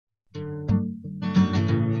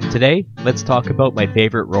Today, let's talk about my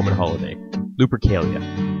favorite Roman holiday, Lupercalia.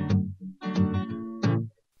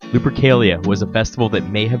 Lupercalia was a festival that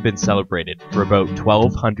may have been celebrated for about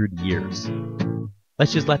 1200 years.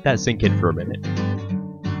 Let's just let that sink in for a minute.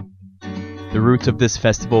 The roots of this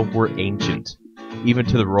festival were ancient, even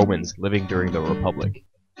to the Romans living during the Republic.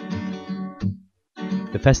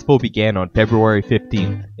 The festival began on February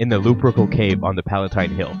 15th in the Lupercal cave on the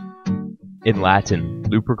Palatine Hill. In Latin,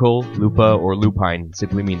 Lupercal, Lupa, or Lupine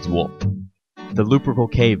simply means wolf. The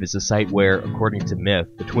Lupercal cave is a site where, according to myth,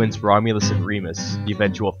 the twins Romulus and Remus, the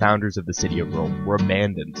eventual founders of the city of Rome, were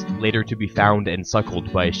abandoned, later to be found and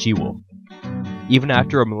suckled by a she-wolf. Even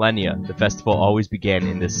after a millennia, the festival always began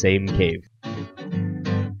in the same cave.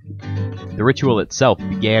 The ritual itself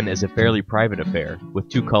began as a fairly private affair, with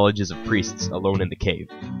 2 colleges of priests alone in the cave.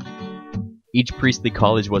 Each priestly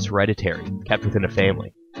college was hereditary, kept within a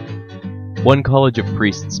family. One college of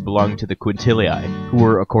priests belonged to the Quintilii, who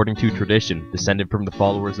were, according to tradition, descended from the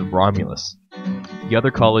followers of Romulus. The other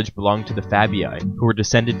college belonged to the Fabii, who were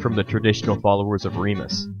descended from the traditional followers of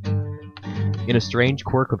Remus. In a strange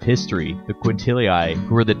quirk of history, the Quintilii,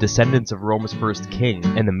 who were the descendants of Rome's first king,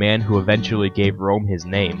 and the man who eventually gave Rome his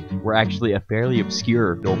name, were actually a fairly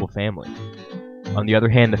obscure noble family. On the other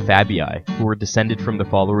hand, the Fabii, who were descended from the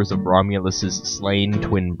followers of Romulus's slain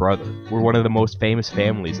twin brother, were one of the most famous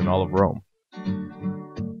families in all of Rome.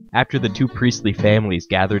 After the 2 priestly families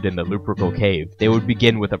gathered in the Lupercal cave, they would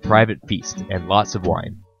begin with a private feast and lots of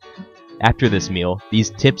wine. After this meal, these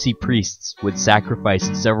tipsy priests would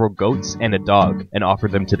sacrifice several goats and a dog and offer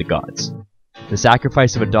them to the gods. The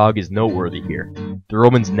sacrifice of a dog is noteworthy here. The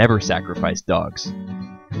Romans never sacrificed dogs.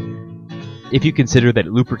 If you consider that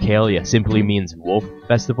Lupercalia simply means wolf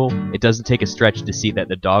festival, it doesn't take a stretch to see that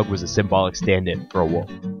the dog was a symbolic stand-in for a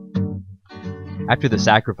wolf. After the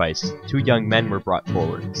sacrifice, 2 young men were brought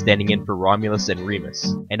forward, standing in for Romulus and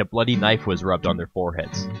Remus, and a bloody knife was rubbed on their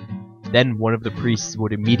foreheads. Then one of the priests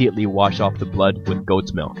would immediately wash off the blood with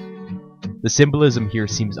goat's milk. The symbolism here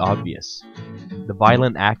seems obvious. The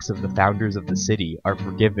violent acts of the founders of the city are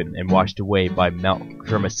forgiven and washed away by milk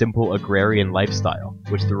from a simple agrarian lifestyle,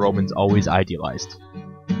 which the Romans always idealized.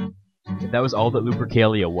 If that was all that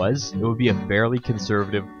Lupercalia was, it would be a fairly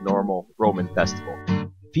conservative, normal Roman festival.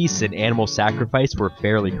 Feasts and animal sacrifice were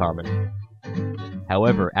fairly common.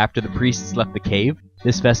 However, after the priests left the cave,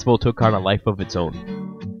 this festival took on a life of its own.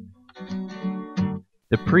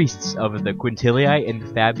 The priests of the Quintilii and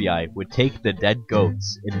Fabii would take the dead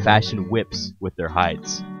goats and fashion whips with their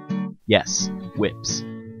hides. Yes, whips.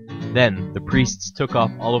 Then, the priests took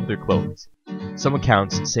off all of their clothes. Some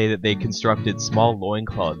accounts say that they constructed small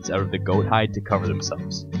loincloths out of the goat hide to cover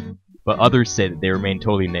themselves, but others say that they remained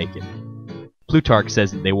totally naked. Plutarch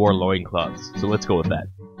says that they wore loincloths, so let's go with that.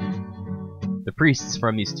 The priests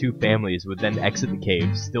from these 2 families would then exit the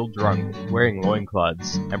cave, still drunk, wearing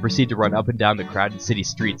loincloths, and proceed to run up and down the crowded city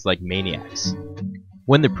streets like maniacs.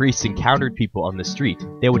 When the priests encountered people on the street,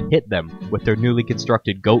 they would hit them with their newly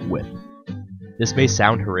constructed goat whip. This may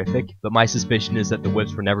sound horrific, but my suspicion is that the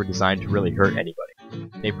whips were never designed to really hurt anybody.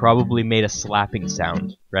 They probably made a slapping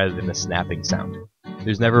sound, rather than a snapping sound.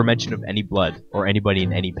 There's never a mention of any blood, or anybody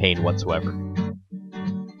in any pain whatsoever.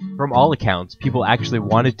 From all accounts, people actually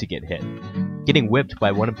wanted to get hit. Getting whipped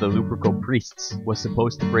by one of the Lupercal priests was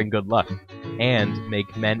supposed to bring good luck, and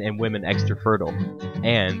make men and women extra fertile,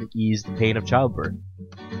 and ease the pain of childbirth.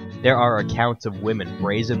 There are accounts of women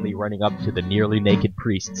brazenly running up to the nearly naked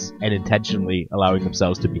priests and intentionally allowing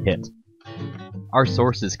themselves to be hit. Our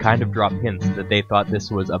sources kind of drop hints that they thought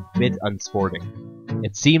this was a bit unsporting.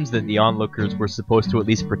 It seems that the onlookers were supposed to at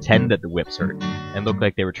least pretend that the whips hurt, and look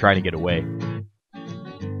like they were trying to get away.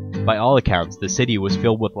 By all accounts, the city was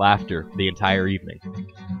filled with laughter the entire evening.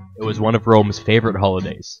 It was one of Rome's favorite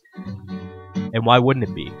holidays. And why wouldn't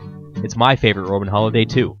it be? It's my favorite Roman holiday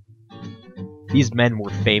too. These men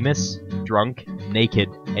were famous, drunk, naked,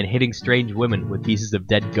 and hitting strange women with pieces of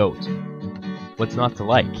dead goat. What's not to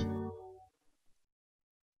like?